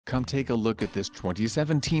Come take a look at this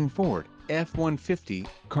 2017 Ford F-150.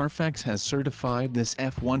 Carfax has certified this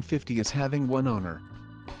F-150 as having one owner.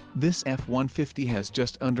 This F-150 has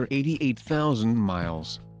just under 88,000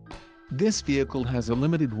 miles. This vehicle has a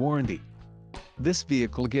limited warranty. This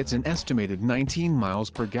vehicle gets an estimated 19 miles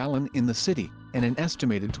per gallon in the city, and an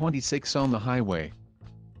estimated 26 on the highway.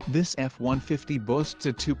 This F-150 boasts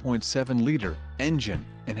a 2.7-liter engine,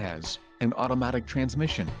 and has an automatic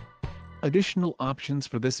transmission. Additional options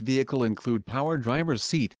for this vehicle include power driver's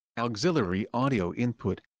seat, auxiliary audio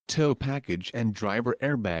input, tow package and driver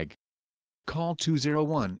airbag. Call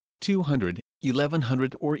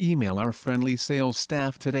 201-200-1100 or email our friendly sales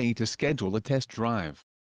staff today to schedule a test drive.